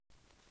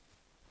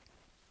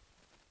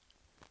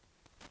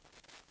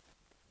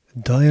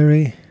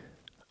Diary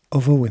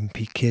of a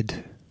Wimpy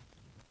Kid.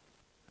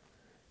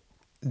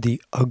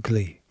 The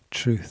ugly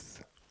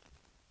truth.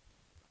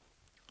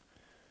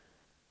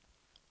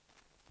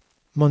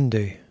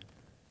 Monday.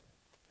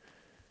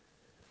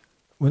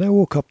 When I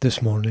woke up this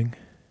morning,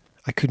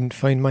 I couldn't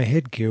find my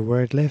headgear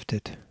where I'd left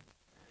it,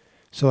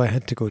 so I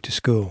had to go to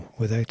school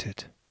without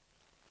it.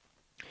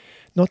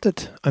 Not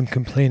that I'm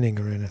complaining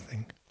or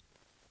anything.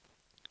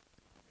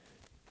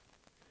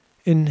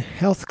 In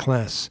health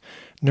class,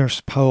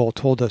 Nurse Powell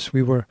told us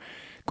we were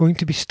going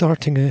to be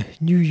starting a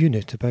new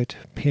unit about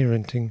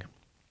parenting.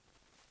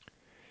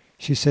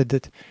 She said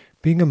that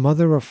being a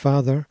mother or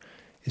father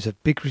is a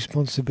big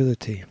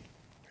responsibility,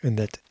 and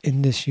that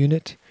in this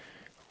unit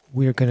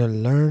we're going to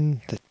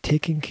learn that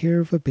taking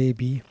care of a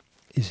baby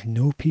is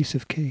no piece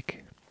of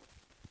cake.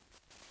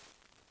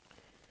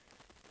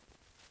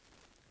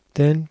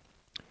 Then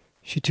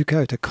she took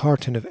out a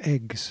carton of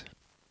eggs.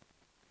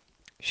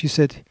 She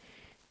said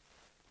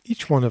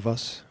each one of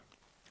us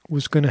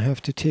was going to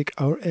have to take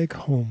our egg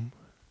home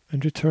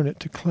and return it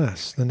to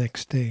class the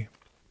next day.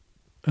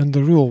 And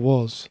the rule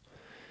was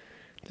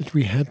that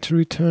we had to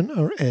return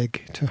our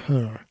egg to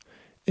her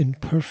in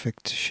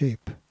perfect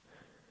shape,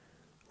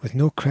 with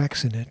no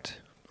cracks in it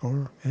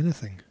or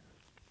anything.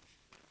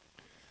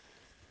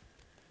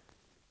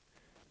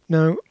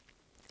 Now,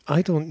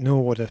 I don't know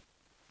what a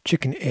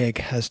chicken egg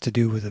has to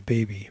do with a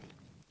baby,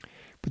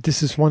 but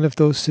this is one of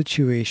those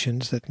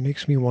situations that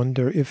makes me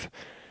wonder if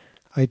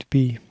I'd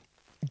be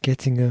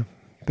getting a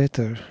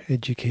better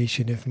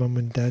education if Mum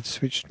and Dad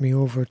switched me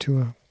over to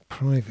a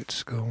private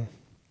school.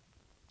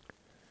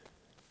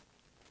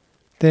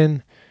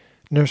 Then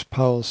Nurse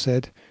Powell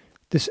said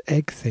this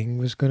egg thing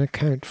was going to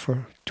count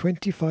for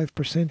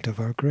 25% of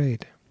our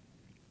grade.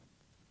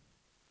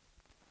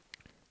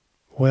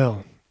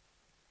 Well,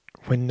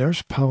 when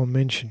Nurse Powell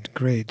mentioned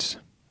grades,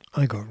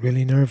 I got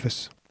really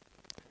nervous.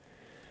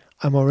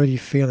 I'm already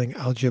failing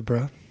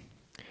algebra,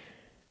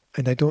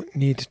 and I don't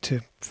need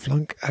to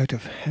flunk out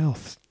of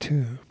health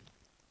too.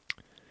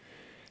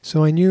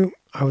 So I knew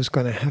I was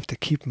going to have to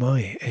keep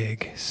my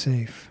egg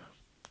safe.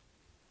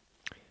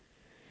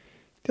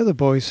 The other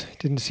boys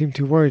didn't seem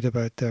too worried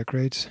about their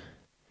grades,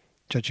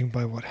 judging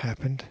by what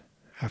happened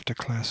after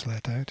class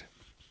let out.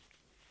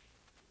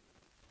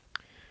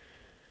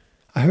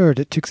 I heard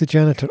it took the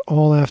janitor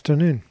all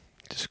afternoon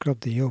to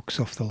scrub the yolks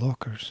off the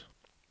lockers.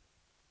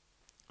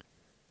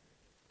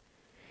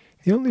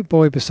 The only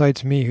boy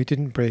besides me who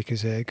didn't break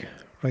his egg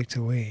right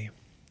away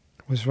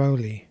was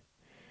Rowley,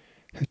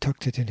 who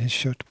tucked it in his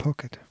shirt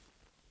pocket.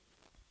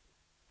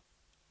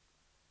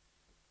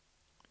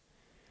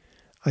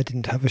 I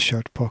didn't have a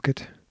shirt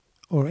pocket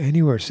or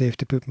anywhere safe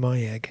to put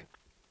my egg,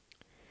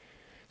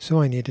 so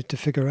I needed to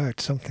figure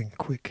out something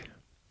quick.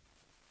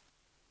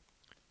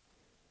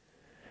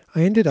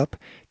 I ended up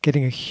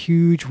getting a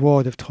huge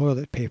wad of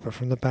toilet paper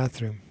from the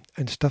bathroom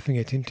and stuffing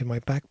it into my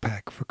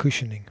backpack for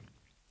cushioning.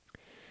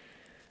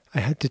 I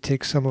had to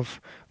take some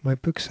of my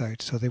books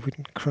out so they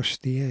wouldn't crush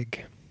the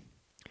egg.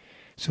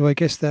 So I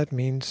guess that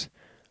means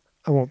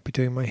I won't be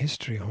doing my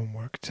history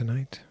homework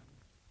tonight.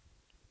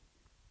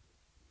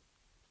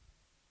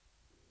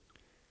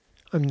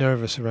 I'm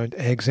nervous around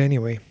eggs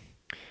anyway,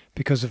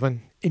 because of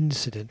an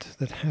incident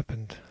that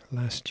happened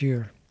last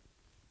year.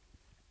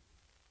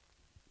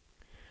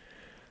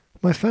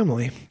 My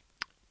family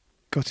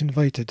got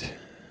invited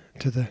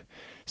to the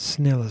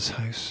Snella's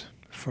house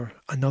for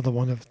another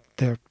one of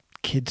their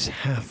kids'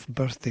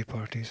 half-birthday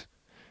parties.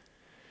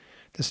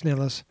 The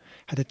Snellas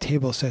had a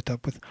table set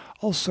up with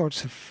all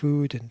sorts of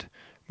food, and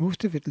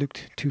most of it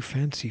looked too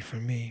fancy for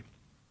me.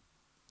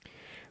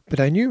 But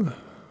I knew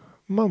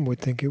Mum would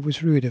think it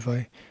was rude if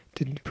I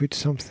didn't put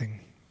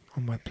something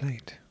on my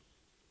plate.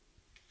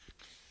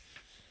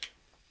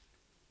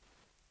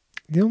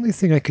 The only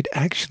thing I could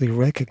actually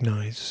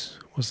recognize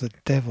was the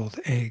deviled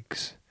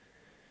eggs,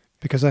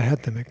 because I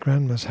had them at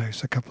Grandma's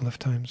house a couple of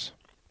times.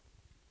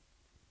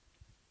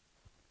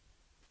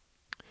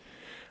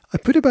 I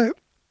put about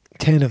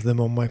 10 of them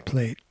on my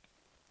plate,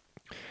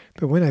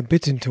 but when I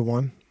bit into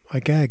one,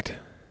 I gagged.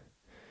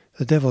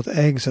 The deviled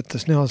eggs at the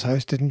Snell's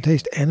house didn't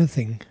taste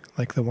anything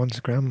like the ones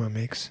Grandma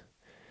makes,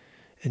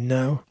 and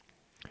now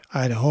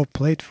I had a whole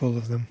plate full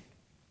of them.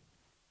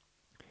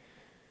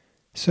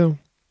 So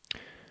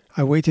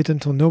I waited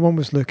until no one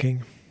was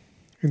looking,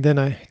 and then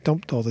I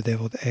dumped all the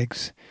deviled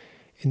eggs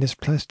in this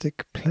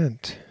plastic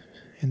plant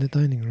in the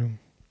dining room.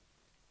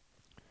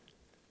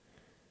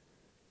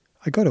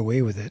 I got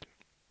away with it.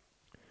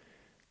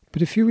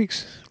 But a few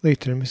weeks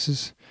later,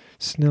 Mrs.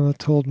 Snella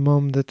told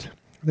Mum that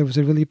there was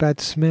a really bad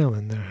smell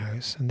in their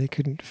house and they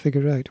couldn't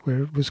figure out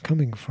where it was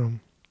coming from.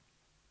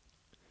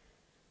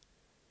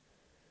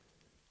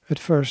 At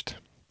first,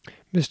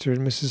 Mr.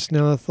 and Mrs.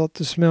 Snella thought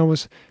the smell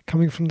was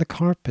coming from the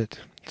carpet,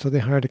 so they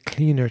hired a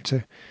cleaner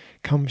to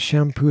come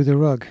shampoo the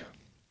rug.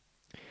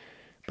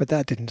 But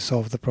that didn't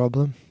solve the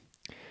problem.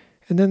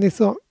 And then they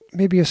thought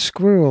maybe a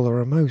squirrel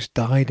or a mouse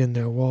died in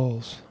their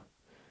walls,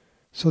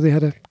 so they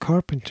had a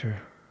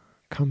carpenter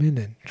come in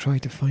and try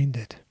to find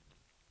it.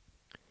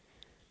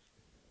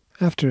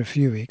 After a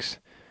few weeks,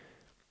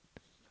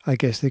 I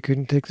guess they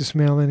couldn't take the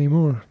smell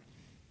anymore,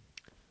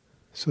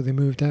 so they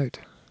moved out.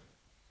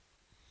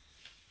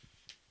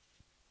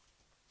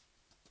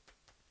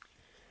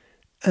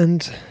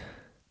 And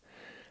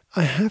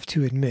I have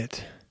to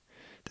admit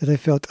that I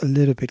felt a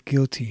little bit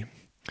guilty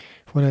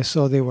when I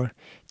saw they were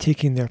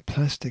taking their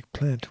plastic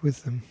plant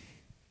with them.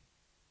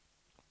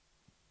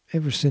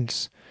 Ever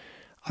since,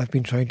 I've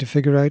been trying to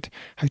figure out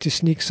how to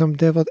sneak some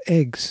deviled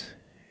eggs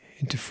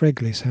into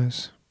Fregley's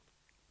house.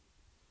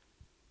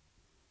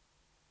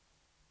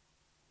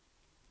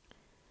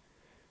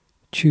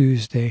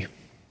 Tuesday.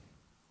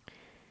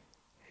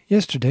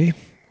 Yesterday,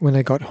 when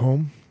I got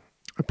home,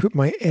 I put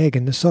my egg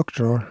in the sock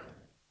drawer,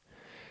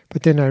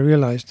 but then I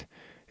realized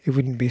it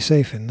wouldn't be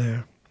safe in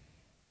there.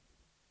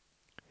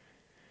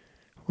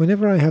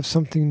 Whenever I have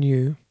something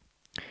new,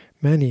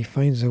 Manny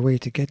finds a way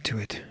to get to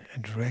it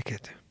and wreck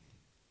it.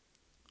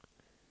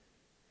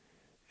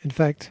 In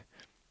fact,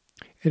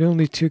 it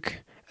only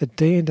took a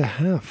day and a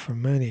half for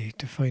Manny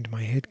to find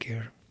my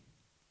headgear.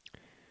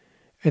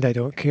 And I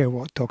don't care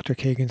what Dr.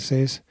 Kagan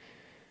says.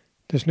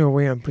 There's no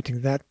way I'm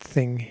putting that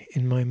thing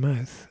in my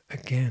mouth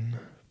again.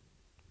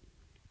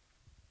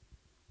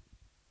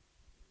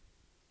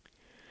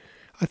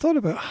 I thought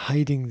about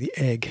hiding the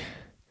egg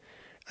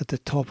at the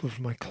top of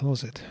my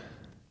closet,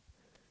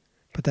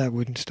 but that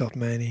wouldn't stop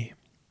Manny.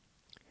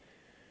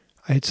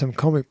 I had some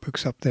comic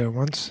books up there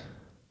once,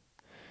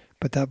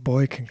 but that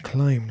boy can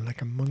climb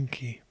like a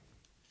monkey.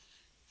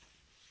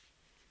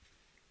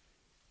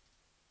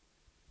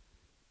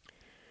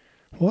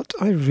 What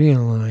I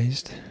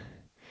realized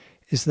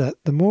is that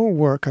the more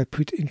work I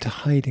put into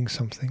hiding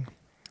something,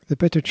 the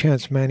better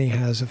chance Manny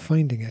has of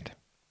finding it.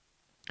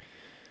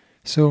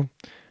 So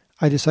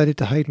I decided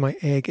to hide my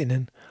egg in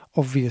an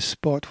obvious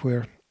spot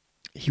where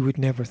he would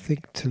never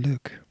think to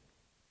look.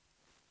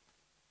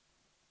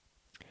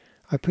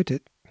 I put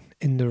it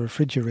in the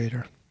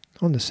refrigerator,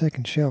 on the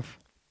second shelf.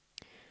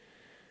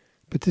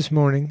 But this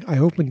morning I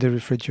opened the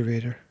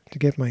refrigerator to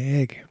get my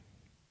egg,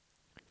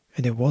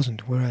 and it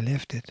wasn't where I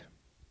left it.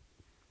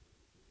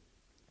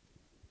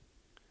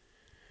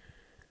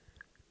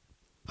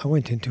 I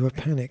went into a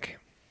panic,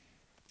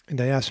 and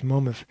I asked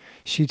Mum if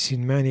she'd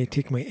seen Manny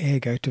take my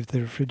egg out of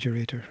the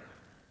refrigerator.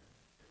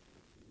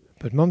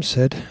 But Mum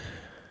said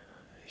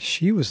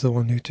she was the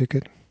one who took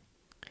it,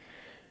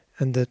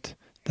 and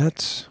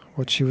that's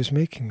what she was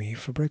making me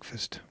for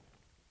breakfast.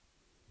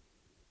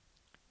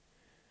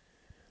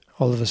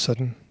 All of a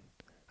sudden,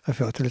 I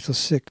felt a little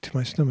sick to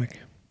my stomach.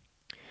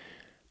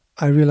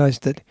 I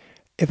realized that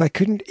if I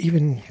couldn't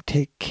even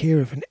take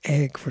care of an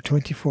egg for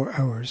 24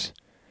 hours,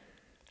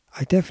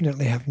 I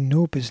definitely have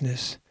no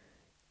business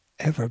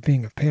ever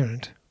being a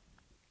parent.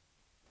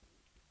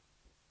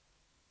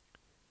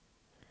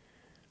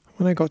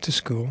 When I got to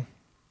school,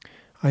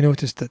 I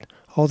noticed that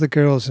all the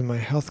girls in my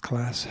health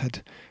class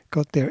had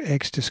got their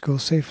eggs to school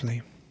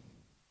safely.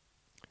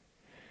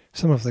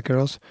 Some of the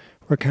girls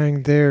were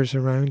carrying theirs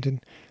around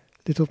in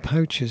little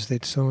pouches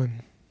they'd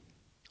sewn,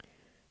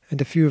 and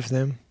a few of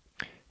them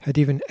had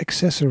even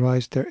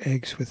accessorized their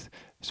eggs with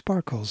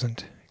sparkles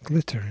and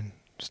glitter and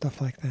stuff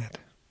like that.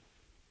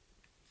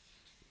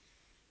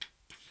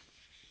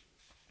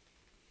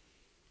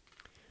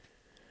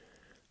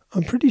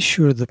 I'm pretty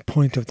sure the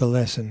point of the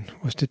lesson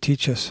was to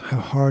teach us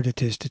how hard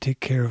it is to take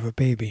care of a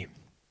baby.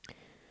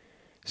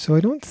 So I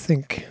don't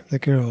think the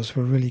girls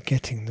were really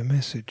getting the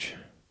message.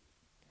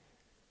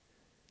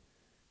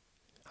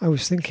 I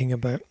was thinking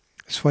about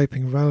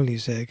swiping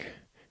Rowley's egg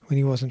when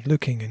he wasn't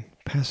looking and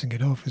passing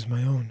it off as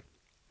my own.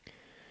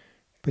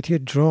 But he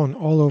had drawn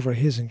all over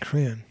his in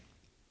crayon,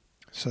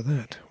 so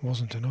that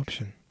wasn't an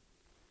option.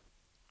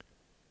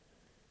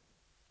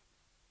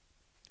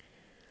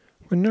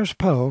 When Nurse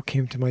Powell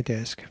came to my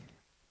desk,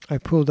 I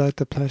pulled out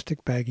the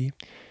plastic baggie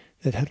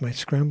that had my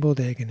scrambled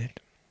egg in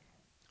it,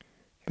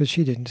 but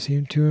she didn't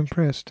seem too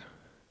impressed.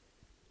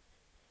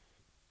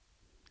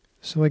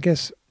 So I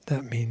guess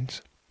that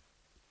means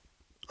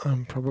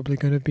I'm probably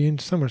going to be in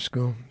summer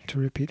school to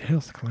repeat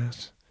health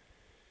class.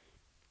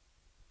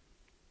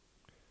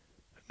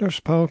 Nurse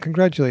Powell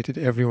congratulated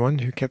everyone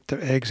who kept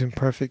their eggs in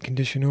perfect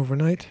condition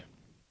overnight.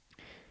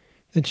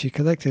 Then she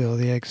collected all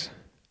the eggs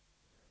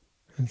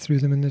and threw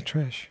them in the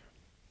trash.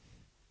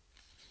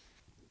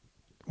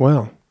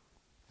 Well,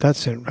 that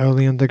sent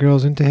Rowley and the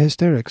girls into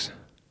hysterics.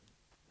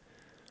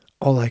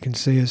 All I can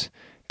say is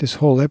this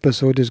whole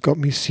episode has got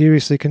me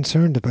seriously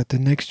concerned about the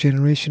next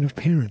generation of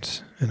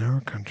parents in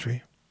our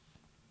country.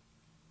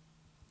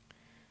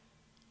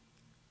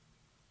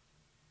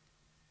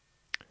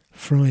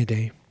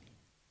 Friday.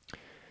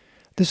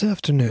 This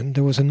afternoon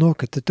there was a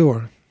knock at the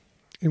door,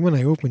 and when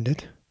I opened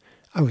it,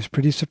 I was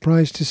pretty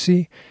surprised to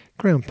see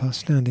Grandpa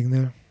standing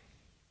there.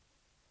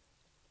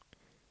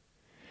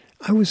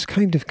 I was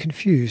kind of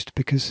confused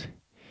because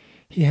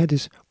he had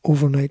his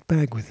overnight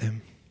bag with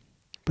him,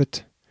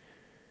 but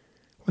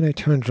when I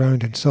turned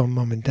round and saw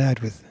Mum and Dad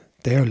with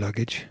their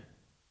luggage,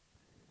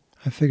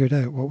 I figured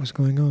out what was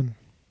going on.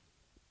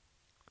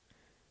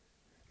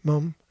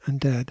 Mum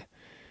and Dad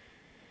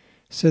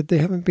said they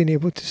haven't been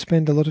able to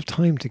spend a lot of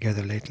time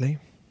together lately,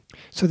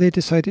 so they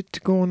decided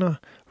to go on a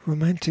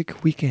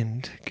romantic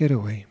weekend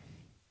getaway.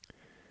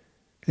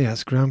 They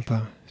asked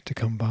Grandpa to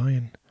come by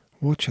and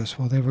watch us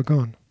while they were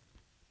gone.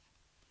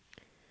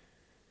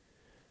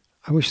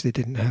 I wish they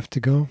didn't have to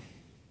go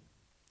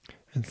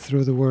and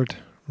throw the word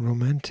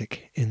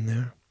romantic in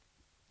there,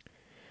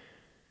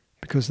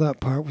 because that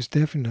part was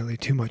definitely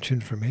too much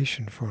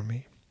information for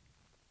me.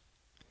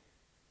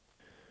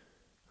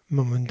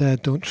 Mum and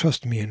Dad don't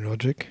trust me and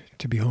Roderick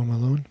to be home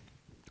alone,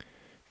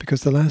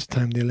 because the last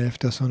time they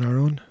left us on our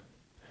own,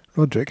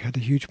 Roderick had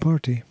a huge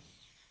party.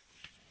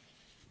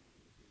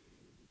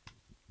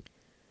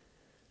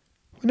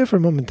 Whenever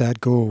Mum and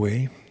Dad go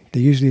away, they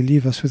usually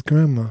leave us with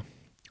Grandma,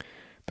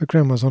 but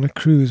Grandma's on a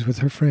cruise with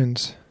her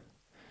friends,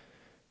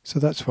 so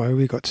that's why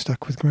we got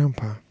stuck with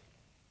Grandpa.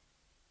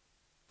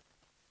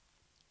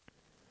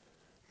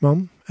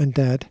 Mum and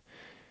Dad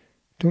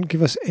don't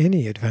give us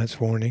any advance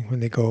warning when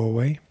they go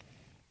away.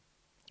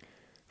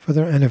 For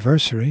their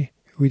anniversary,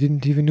 we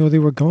didn't even know they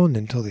were gone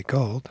until they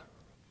called.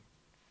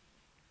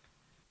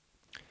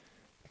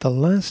 The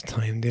last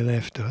time they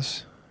left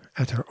us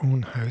at our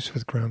own house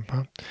with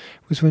Grandpa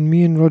was when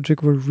me and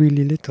Roderick were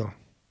really little.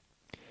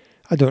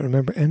 I don't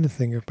remember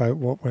anything about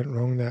what went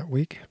wrong that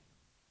week,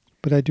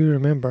 but I do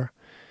remember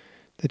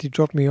that he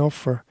dropped me off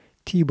for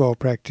t-ball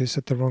practice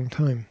at the wrong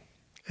time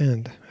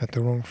and at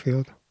the wrong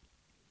field.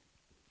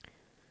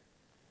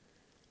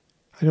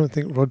 I don't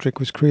think Roderick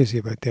was crazy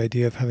about the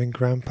idea of having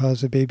Grandpa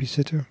as a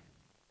babysitter,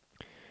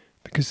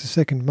 because the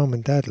second Mum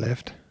and Dad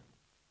left,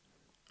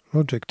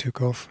 Roderick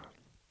took off.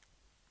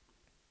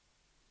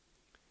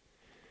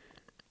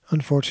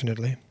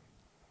 Unfortunately,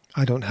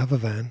 I don't have a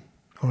van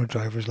or a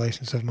driver's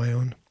license of my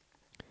own,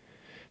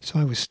 so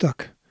I was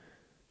stuck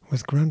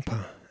with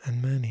Grandpa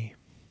and Manny.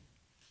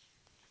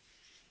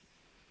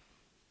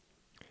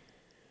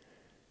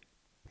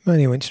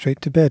 Manny went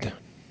straight to bed,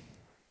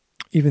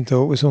 even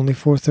though it was only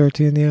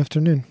 4:30 in the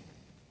afternoon.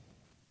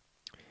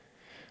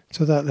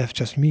 So that left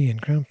just me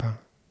and Grandpa.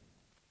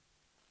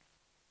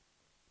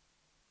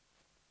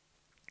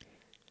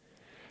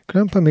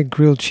 Grandpa made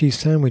grilled cheese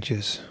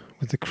sandwiches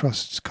with the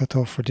crusts cut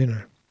off for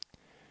dinner,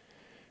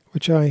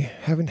 which I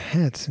haven't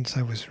had since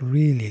I was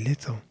really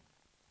little.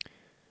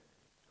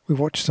 We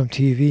watched some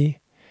TV,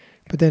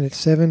 but then at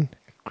 7,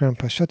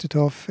 Grandpa shut it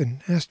off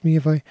and asked me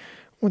if I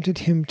wanted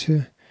him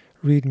to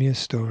read me a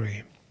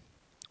story.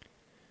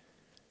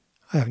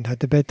 I haven't had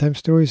the bedtime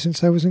story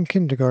since I was in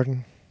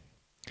kindergarten,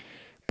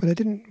 but I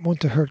didn't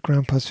want to hurt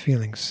Grandpa's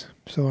feelings,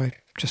 so I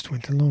just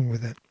went along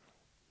with it.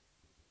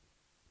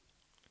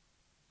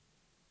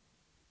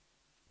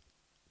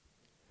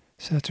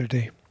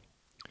 Saturday.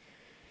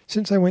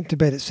 Since I went to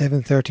bed at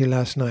 7:30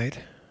 last night,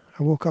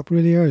 I woke up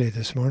really early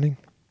this morning,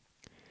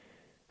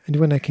 and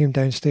when I came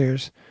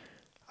downstairs,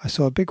 I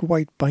saw a big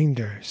white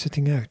binder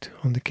sitting out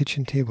on the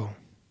kitchen table.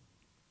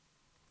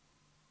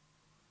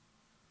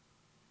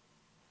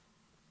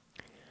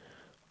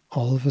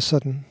 All of a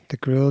sudden, the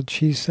grilled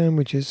cheese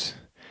sandwiches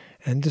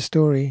and the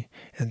story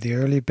and the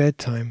early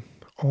bedtime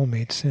all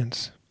made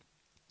sense.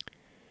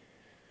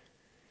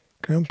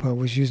 Grandpa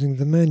was using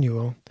the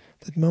manual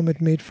that Mum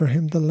had made for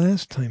him the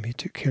last time he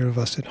took care of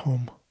us at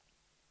home.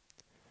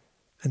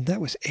 And that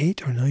was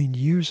 8 or 9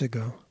 years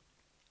ago.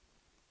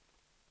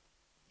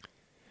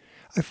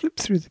 I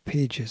flipped through the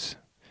pages,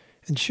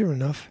 and sure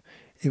enough,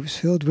 it was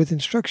filled with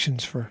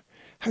instructions for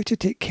how to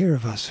take care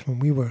of us when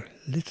we were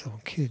little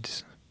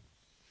kids.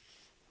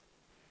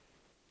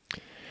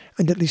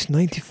 And at least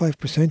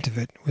 95% of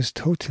it was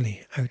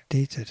totally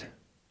outdated.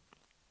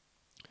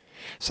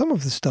 Some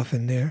of the stuff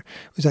in there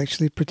was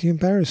actually pretty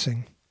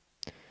embarrassing.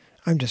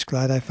 I'm just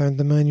glad I found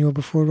the manual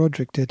before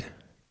Roderick did,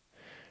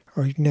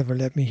 or he'd never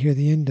let me hear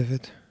the end of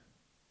it.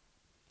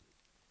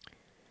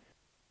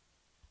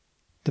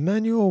 The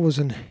manual was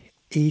an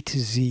A to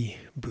Z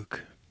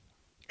book,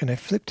 and I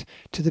flipped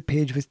to the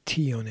page with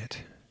T on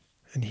it,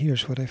 and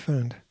here's what I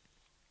found.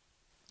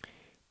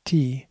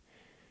 T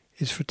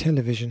is for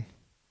television.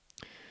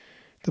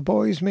 The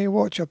boys may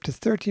watch up to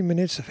 30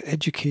 minutes of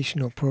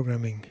educational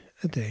programming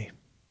a day.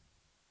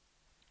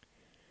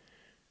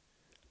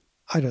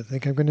 I don't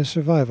think I'm going to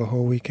survive a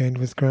whole weekend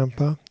with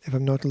Grandpa if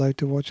I'm not allowed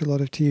to watch a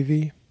lot of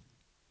TV.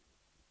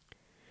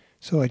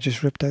 So I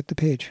just ripped out the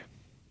page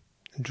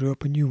and drew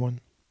up a new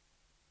one.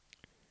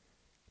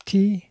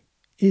 T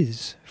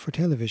is for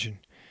television.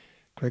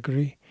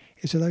 Gregory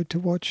is allowed to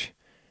watch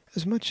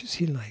as much as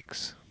he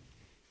likes.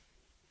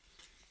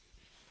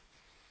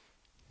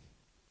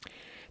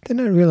 Then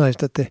I realized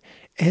that the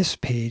S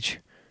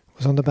page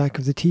was on the back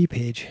of the T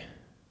page,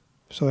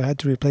 so I had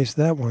to replace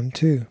that one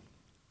too.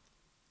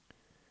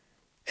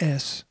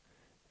 S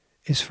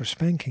is for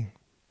spanking.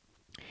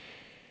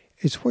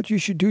 It's what you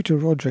should do to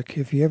Roderick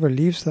if he ever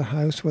leaves the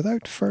house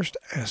without first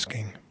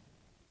asking.